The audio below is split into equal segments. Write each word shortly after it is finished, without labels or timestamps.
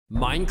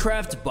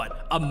Minecraft,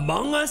 but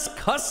Among Us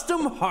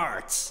custom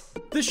hearts.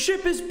 The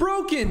ship is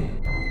broken.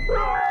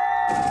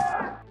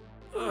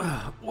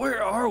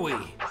 Where are we?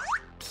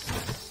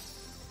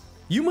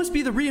 You must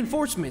be the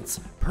reinforcements.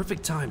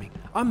 Perfect timing.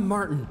 I'm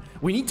Martin.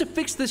 We need to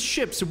fix this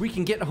ship so we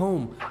can get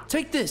home.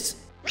 Take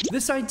this.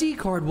 This ID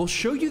card will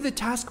show you the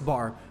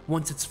taskbar.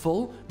 Once it's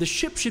full, the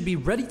ship should be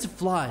ready to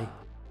fly.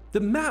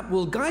 The map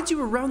will guide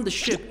you around the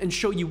ship and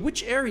show you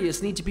which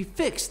areas need to be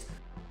fixed.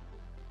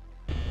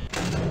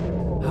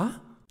 Huh?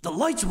 The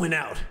lights went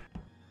out.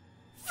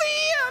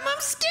 I'm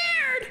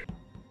scared.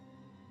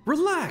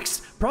 Relax.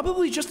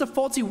 Probably just a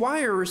faulty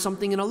wire or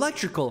something in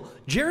electrical.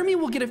 Jeremy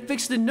will get it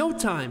fixed in no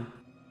time.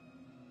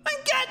 I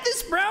got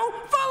this, bro.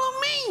 Follow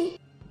me.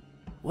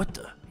 What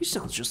the? He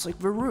sounds just like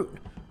Varun.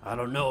 I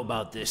don't know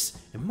about this.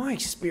 In my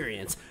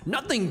experience,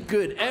 nothing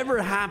good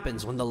ever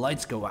happens when the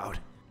lights go out.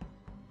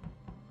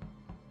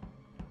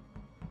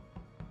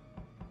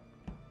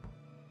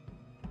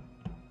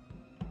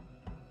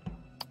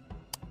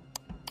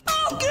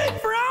 Oh,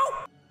 good,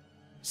 bro.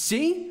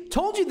 See?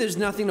 Told you there's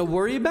nothing to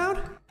worry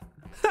about.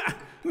 Ha!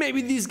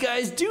 Maybe these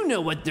guys do know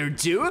what they're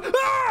doing.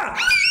 Ah!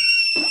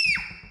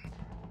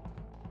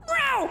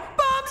 Bro,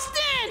 Bob's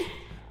dead.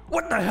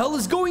 What the hell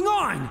is going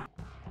on?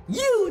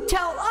 You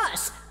tell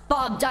us!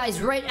 Bob dies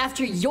right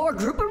after your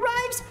group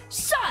arrives?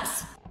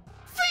 Sus!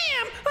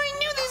 Fam, I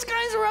knew these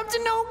guys were up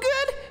to no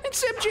good.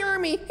 Except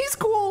Jeremy, he's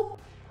cool.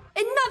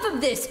 Enough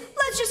of this!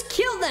 Let's just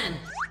kill them!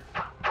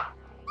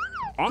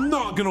 I'm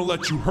not gonna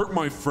let you hurt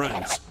my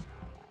friends.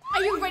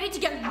 Are you ready to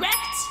get wrecked?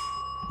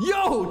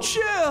 Yo,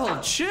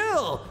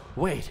 chill.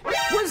 Wait,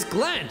 where's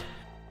Glenn?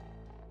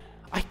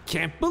 I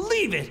can't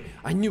believe it.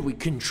 I knew we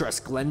couldn't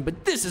trust Glenn,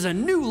 but this is a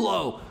new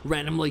low.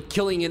 Randomly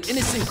killing an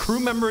innocent crew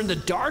member in the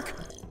dark?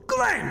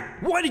 Glenn,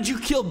 why did you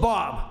kill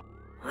Bob?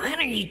 What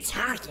are you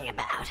talking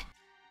about?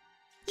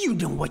 You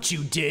know what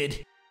you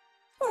did.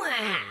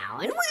 Wow,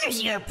 and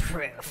where's your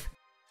proof?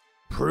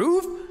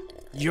 Proof?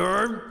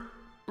 You're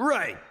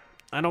right.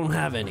 I don't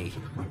have any.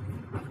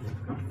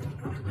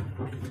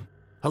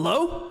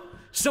 Hello?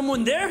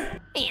 Someone there?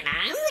 And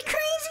I'm the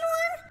crazy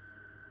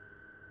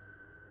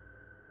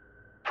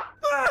one?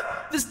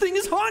 Ah, this thing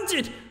is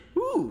haunted.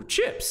 Ooh,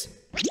 chips.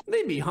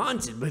 They be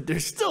haunted, but they're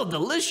still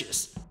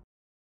delicious.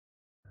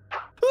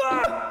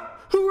 Ah,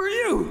 who are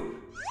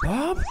you?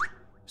 Bob?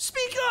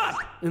 Speak up,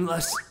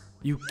 unless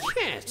you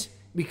can't,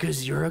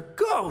 because you're a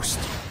ghost.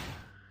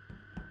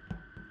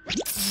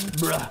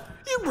 Bruh,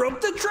 you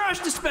broke the trash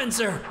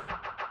dispenser.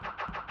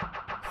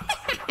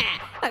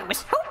 I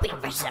was hoping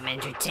for some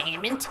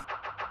entertainment.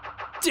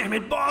 Damn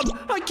it, Bob!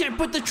 I can't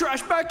put the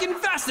trash back in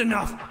fast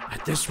enough!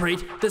 At this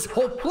rate, this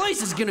whole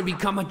place is gonna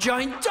become a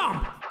giant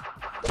dump!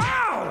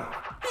 Ow!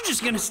 You're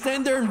just gonna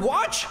stand there and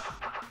watch?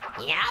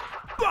 Yep.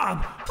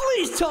 Bob,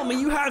 please tell me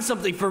you have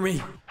something for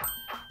me!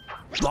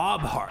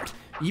 Bob Hart.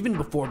 Even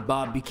before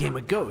Bob became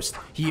a ghost,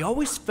 he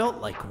always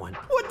felt like one.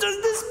 What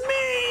does this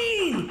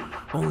mean?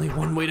 Only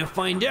one way to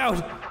find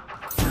out.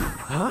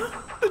 Huh?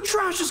 The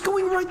trash is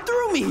going right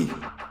through me!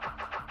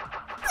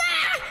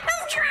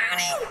 I'm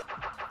drowning!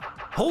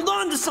 Hold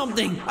on to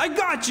something! I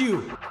got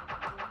you!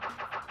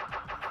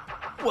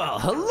 Well,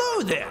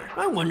 hello there!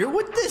 I wonder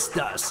what this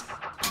does.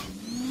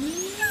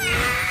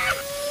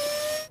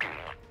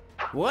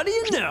 What do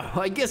you know?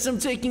 I guess I'm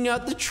taking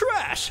out the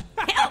trash.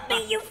 Help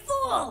me, you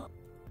fool!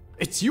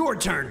 It's your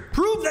turn.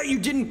 Prove that you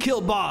didn't kill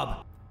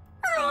Bob.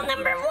 Rule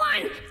number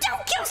 1,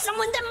 don't kill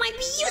someone that might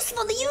be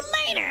useful to you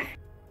later.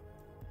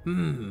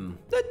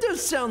 That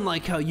does sound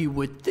like how you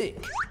would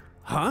think.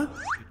 Huh?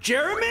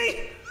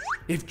 Jeremy?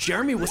 If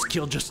Jeremy was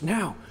killed just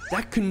now,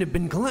 that couldn't have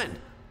been Glenn.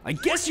 I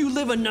guess you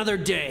live another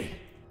day.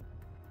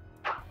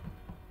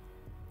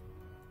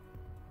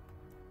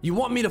 You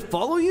want me to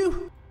follow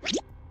you?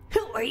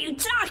 Who are you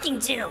talking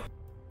to?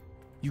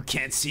 You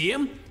can't see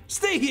him?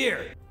 Stay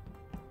here!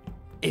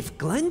 If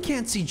Glenn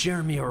can't see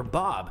Jeremy or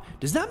Bob,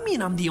 does that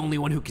mean I'm the only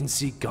one who can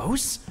see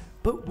ghosts?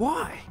 But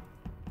why?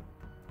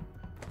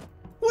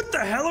 What the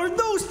hell are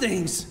those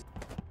things?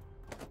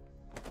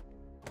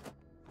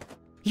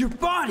 Your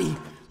body!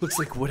 Looks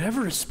like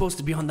whatever is supposed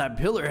to be on that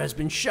pillar has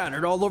been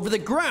shattered all over the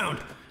ground.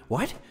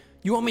 What?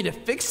 You want me to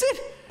fix it?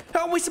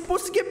 How am I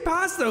supposed to get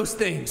past those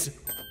things?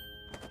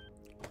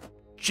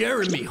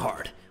 Jeremy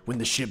Hart. When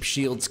the ship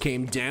shields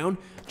came down,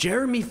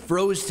 Jeremy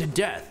froze to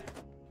death.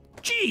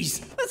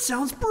 Jeez, that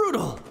sounds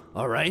brutal.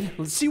 All right,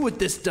 let's see what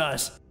this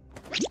does.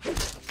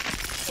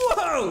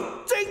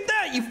 Whoa! Take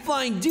that, you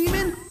flying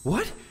demon!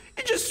 What?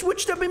 It just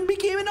switched up and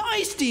became an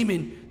ice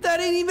demon. That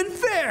ain't even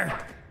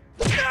fair.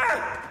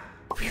 Ah!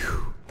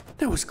 Phew,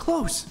 that was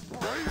close.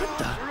 What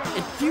the?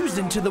 It fused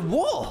into the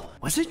wall.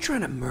 Was it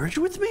trying to merge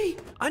with me?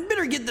 I'd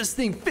better get this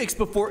thing fixed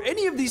before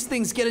any of these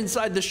things get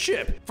inside the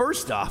ship.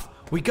 First off,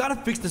 we gotta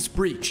fix this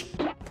breach.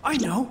 I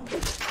know.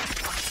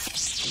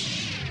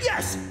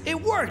 Yes, it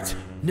worked.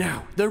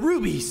 Now, the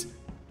rubies.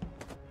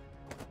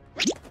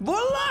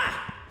 Voila!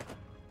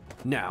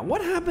 Now,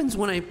 what happens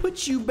when I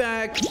put you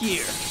back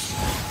here?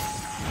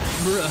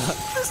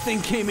 Bruh, this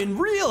thing came in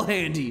real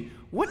handy.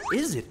 What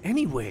is it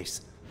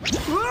anyways?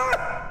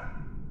 Ah!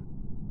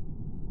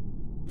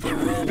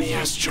 Ruby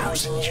has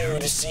chosen you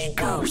to see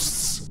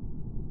ghosts.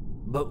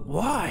 But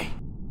why?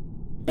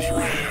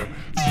 Beware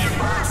the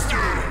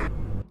imposter!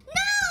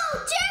 No,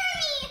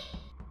 Jeremy!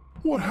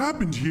 What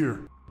happened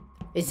here?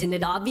 Isn't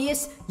it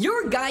obvious?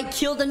 Your guy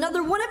killed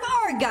another one of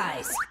our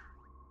guys!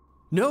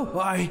 No,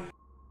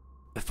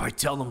 If I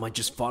tell them I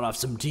just fought off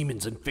some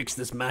demons and fixed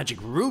this magic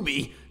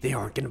ruby, they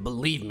aren't gonna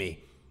believe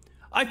me.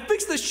 I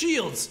fixed the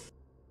shields!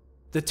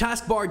 The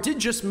taskbar did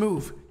just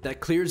move. That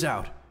clears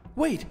out.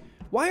 Wait,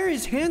 why are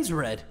his hands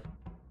red?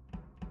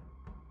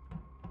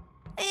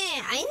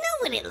 I know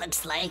what it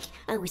looks like.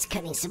 I was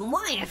cutting some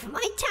wire for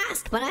my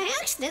task, but I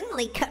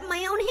accidentally cut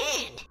my own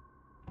hand.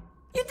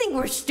 You think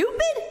we're stupid?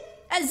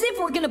 As if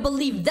we're gonna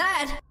believe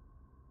that!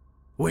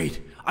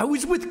 Wait, I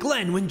was with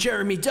Glenn when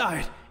Jeremy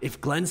died. If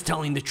Glenn's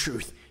telling the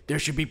truth, there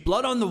should be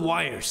blood on the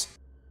wires.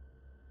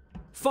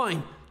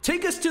 Fine,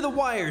 take us to the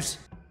wires.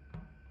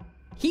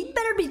 He'd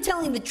better be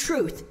telling the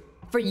truth,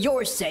 for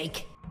your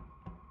sake.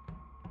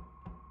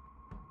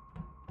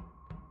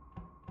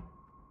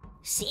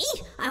 See?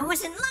 I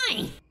wasn't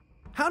lying.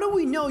 How do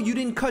we know you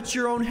didn't cut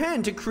your own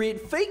hand to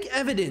create fake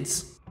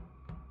evidence?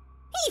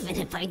 Even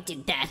if I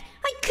did that,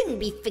 I couldn't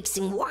be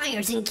fixing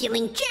wires and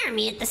killing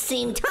Jeremy at the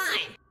same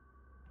time.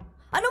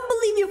 I don't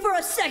believe you for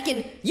a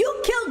second!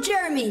 You killed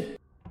Jeremy!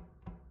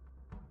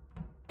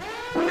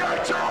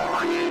 Reactor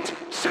overheat!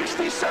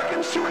 60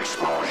 seconds to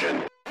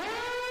explosion!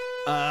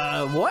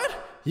 What?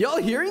 Y'all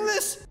hearing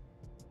this?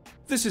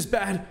 This is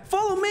bad.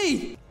 Follow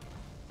me!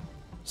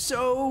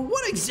 So,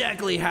 what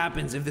exactly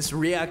happens if this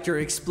reactor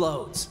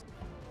explodes?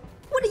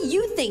 What do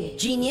you think,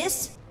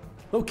 genius?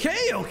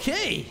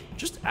 Okay.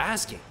 Just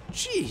asking.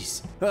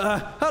 Jeez.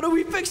 How do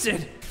we fix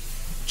it?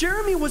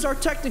 Jeremy was our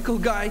technical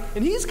guy,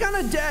 and he's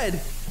kinda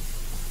dead.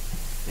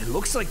 It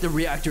looks like the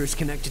reactor is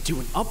connected to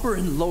an upper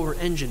and lower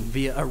engine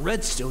via a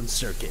redstone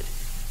circuit.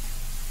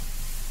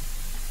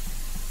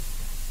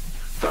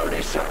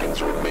 30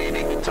 seconds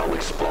remaining until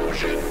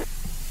explosion.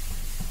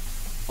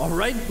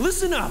 Alright,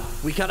 listen up.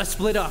 We gotta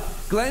split up.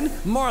 Glenn,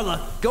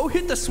 Marla, go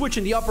hit the switch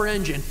in the upper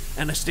engine.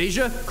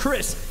 Anastasia,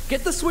 Chris,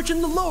 get the switch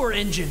in the lower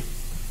engine.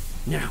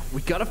 Now,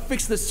 we gotta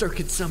fix this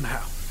circuit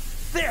somehow.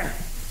 There!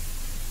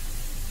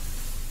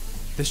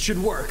 This should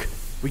work.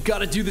 We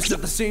gotta do this at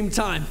the same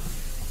time.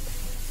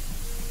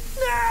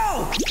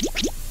 Now!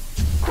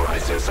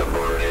 Crisis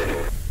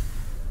averted.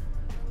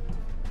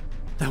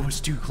 That was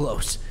too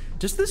close.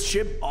 Does this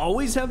ship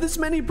always have this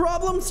many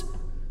problems?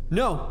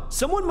 No,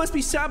 someone must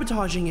be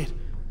sabotaging it.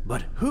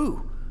 But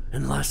who?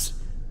 Unless...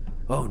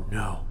 Oh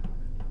no.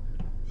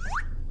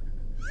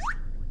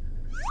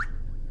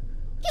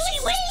 He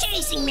was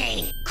chasing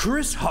me!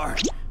 Chris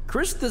Hart.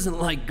 Chris doesn't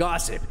like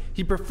gossip.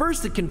 He prefers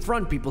to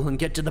confront people and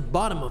get to the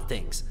bottom of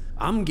things.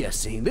 I'm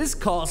guessing this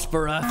calls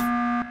for a...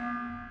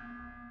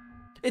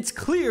 It's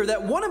clear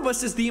that one of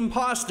us is the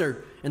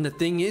imposter. And the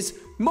thing is,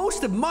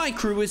 most of my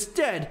crew is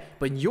dead,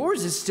 but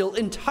yours is still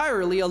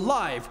entirely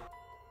alive.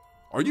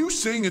 Are you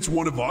saying it's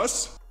one of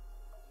us?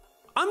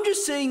 I'm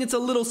just saying it's a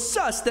little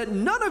sus that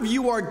none of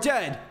you are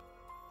dead.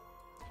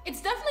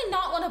 It's definitely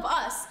not one of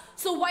us,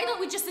 so why don't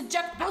we just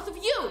eject both of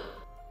you?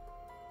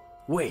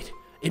 Wait,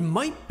 it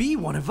might be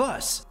one of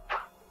us.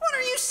 What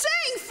are you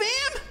saying,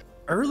 fam?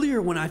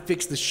 Earlier when I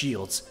fixed the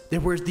shields, there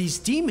were these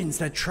demons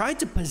that tried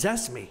to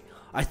possess me.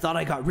 I thought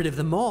I got rid of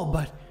them all,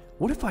 but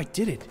what if I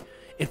didn't?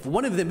 If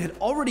one of them had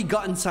already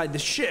got inside the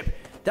ship,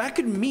 that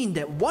could mean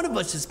that one of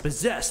us is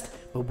possessed,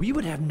 but we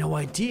would have no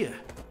idea.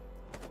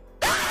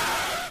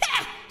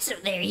 So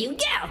there you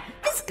go.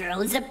 This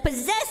girl is a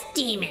possessed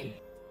demon.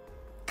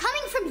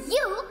 Coming from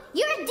you,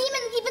 you're a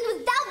demon even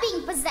without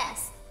being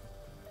possessed.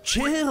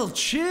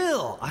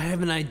 Chill. I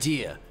have an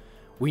idea.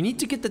 We need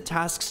to get the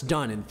tasks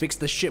done and fix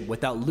the ship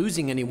without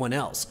losing anyone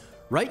else.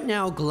 Right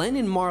now, Glenn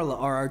and Marla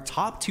are our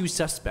top 2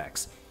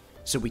 suspects.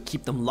 So we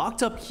keep them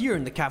locked up here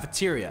in the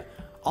cafeteria.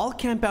 I'll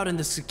camp out in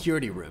the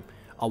security room.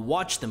 I'll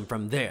watch them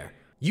from there.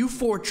 You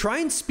 4 try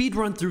and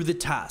speedrun through the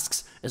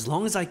tasks. As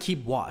long as I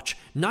keep watch,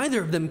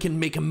 neither of them can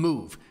make a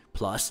move.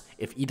 Plus,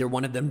 if either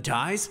one of them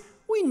dies,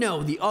 we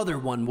know the other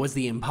one was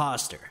the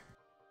imposter.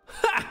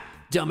 Ha!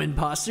 Dumb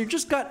imposter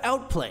just got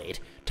outplayed.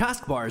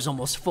 Taskbar is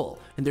almost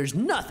full, and there's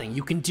nothing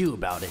you can do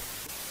about it.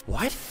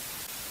 What?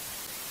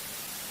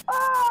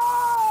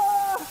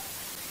 Ah!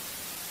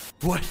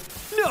 What?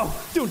 No!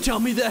 Don't tell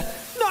me that!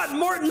 Not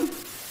Martin!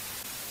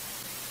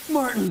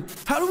 Martin,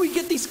 how do we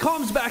get these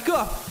comms back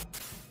up?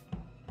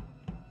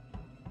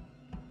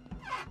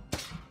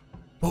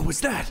 What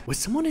was that? Was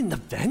someone in the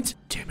vent?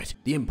 Damn it,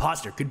 the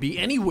imposter could be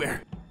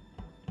anywhere.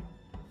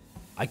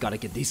 I gotta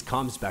get these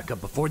comms back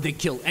up before they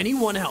kill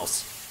anyone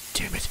else.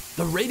 Damn it,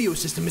 the radio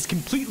system is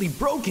completely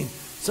broken.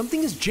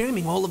 Something is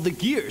jamming all of the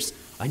gears.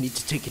 I need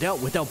to take it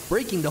out without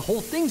breaking the whole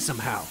thing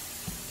somehow.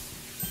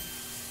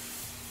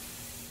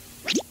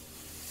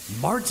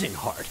 Martin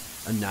Hart,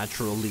 a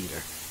natural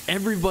leader.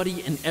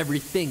 Everybody and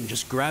everything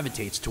just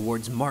gravitates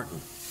towards Martin.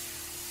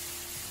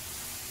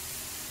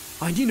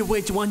 I need a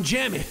way to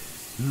unjam it.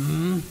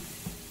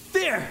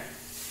 There!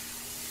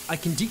 I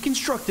can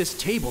deconstruct this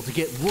table to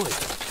get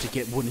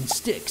wooden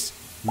sticks.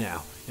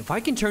 Now, if I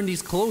can turn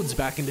these clothes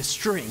back into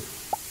string,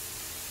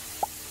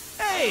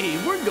 Hey,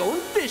 we're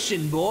going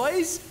fishing,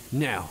 boys.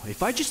 Now,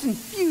 if I just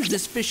infuse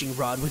this fishing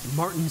rod with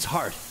Martin's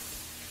heart,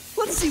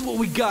 let's see what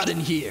we got in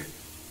here.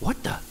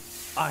 What the?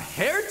 A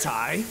hair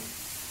tie?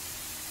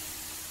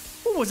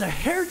 What was a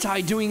hair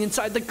tie doing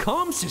inside the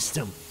comm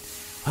system?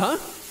 Huh?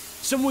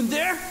 Someone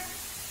there?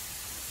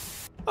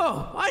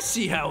 Oh, I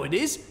see how it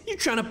is. You're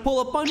trying to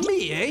pull up on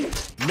me, eh?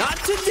 Not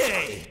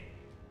today.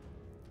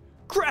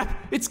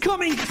 Crap, it's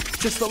coming.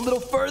 Just a little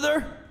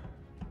further.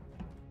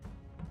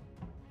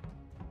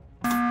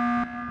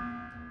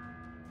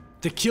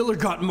 The killer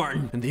got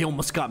Martin, and they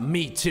almost got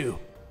me too.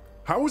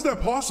 How is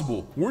that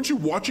possible? Weren't you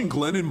watching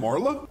Glenn and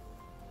Marla?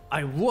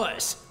 I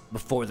was,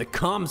 before the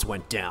comms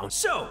went down.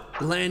 So,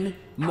 Glenn,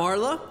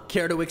 Marla,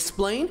 care to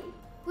explain?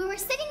 We were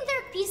sitting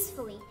there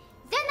peacefully.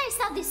 Then I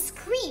saw this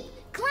creep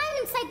climb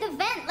inside the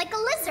vent like a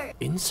lizard.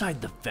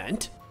 Inside the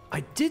vent?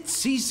 I did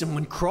see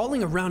someone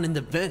crawling around in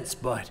the vents,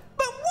 but...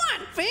 But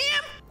what,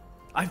 fam?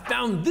 I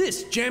found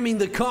this jamming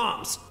the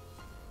comms.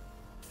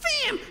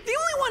 Fam, the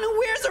only one who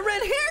wears a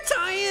red hair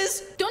tie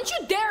is... Don't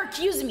you dare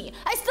accuse me.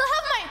 I still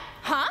have my...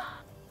 Huh?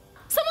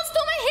 Someone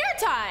stole my hair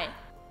tie.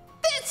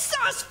 That's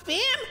sus, fam.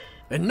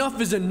 Enough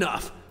is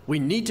enough. We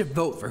need to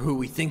vote for who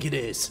we think it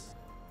is.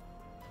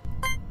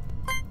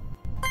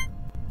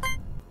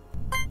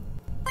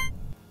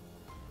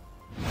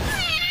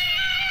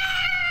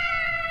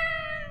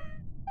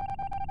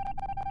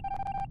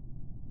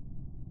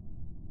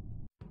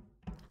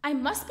 I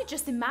must be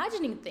just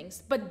imagining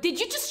things, but did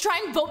you just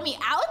try and vote me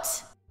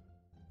out?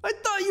 I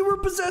thought you were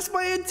possessed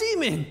by a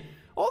demon.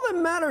 All that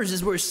matters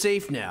is we're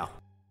safe now.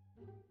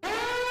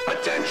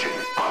 Attention,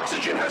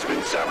 oxygen has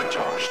been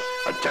sabotaged.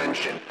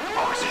 Attention,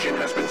 oxygen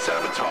has been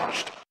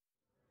sabotaged.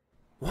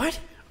 What?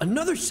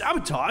 Another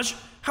sabotage?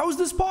 How is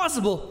this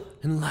possible?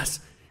 Unless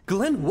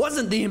Glenn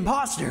wasn't the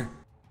imposter.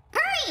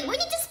 Hurry! We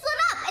need to split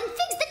up and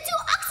fix the 2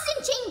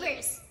 oxygen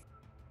chambers!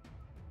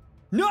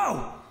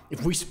 No!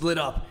 If we split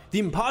up, the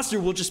imposter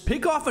will just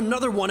pick off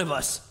another one of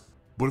us.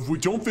 But if we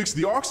don't fix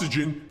the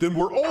oxygen, then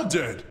we're all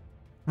dead.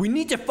 We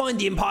need to find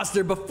the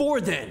imposter before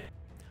then.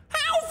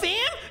 How,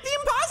 fam? The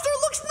imposter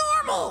looks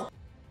normal.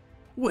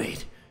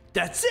 Wait,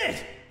 that's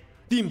it!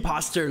 The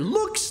imposter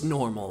looks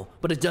normal,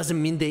 but it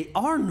doesn't mean they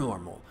are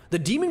normal. The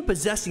demon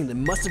possessing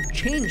them must have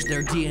changed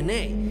their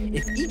DNA.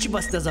 If each of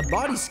us does a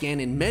body scan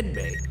in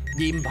medbay,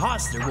 the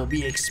imposter will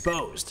be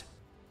exposed.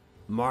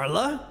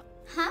 Marla?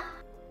 Huh?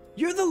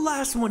 You're the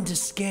last one to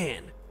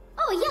scan.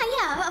 Oh,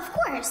 yeah, of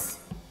course.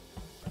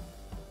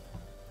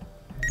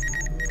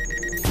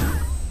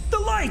 The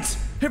lights!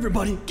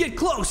 Everybody, get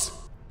close!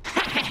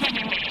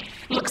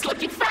 Looks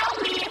like you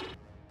found me.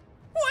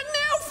 What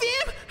now,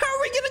 fam? How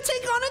are we gonna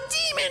take on a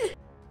demon?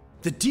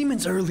 The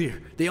demons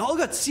earlier, they all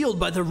got sealed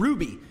by the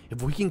ruby.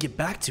 If we can get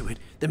back to it,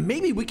 then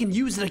maybe we can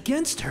use it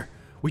against her.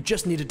 We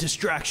just need a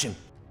distraction.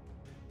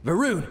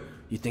 Varun,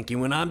 you thinking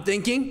what I'm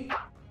thinking?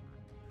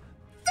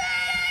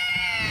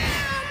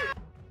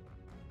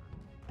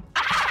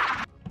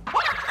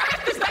 What on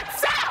earth is that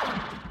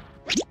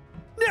sound?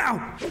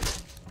 Now!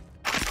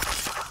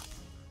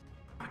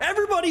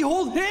 Everybody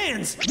hold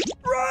hands!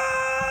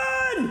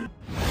 Run!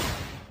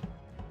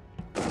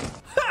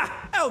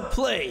 Ha!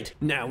 Outplayed!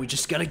 Now we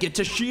just gotta get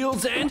to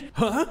shields and...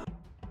 Huh?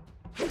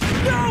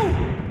 No!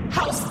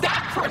 How's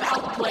that for an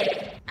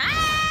outplay?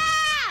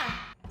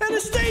 Ah!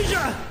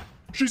 Anastasia!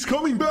 She's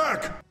coming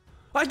back!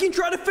 I can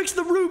try to fix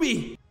the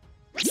ruby!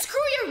 Screw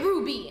your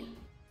Ruby!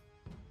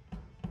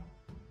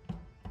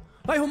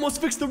 I almost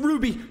fixed the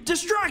ruby!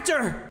 Distract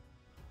her!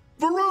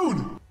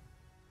 Varun!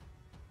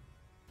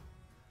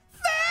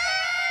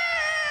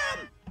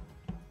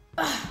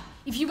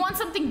 If you want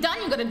something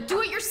done, you gotta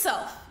do it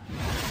yourself.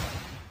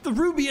 The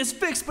ruby is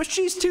fixed, but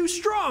she's too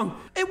strong!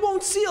 It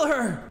won't seal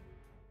her!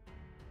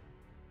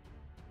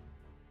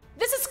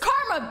 This is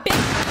karma,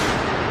 bitch!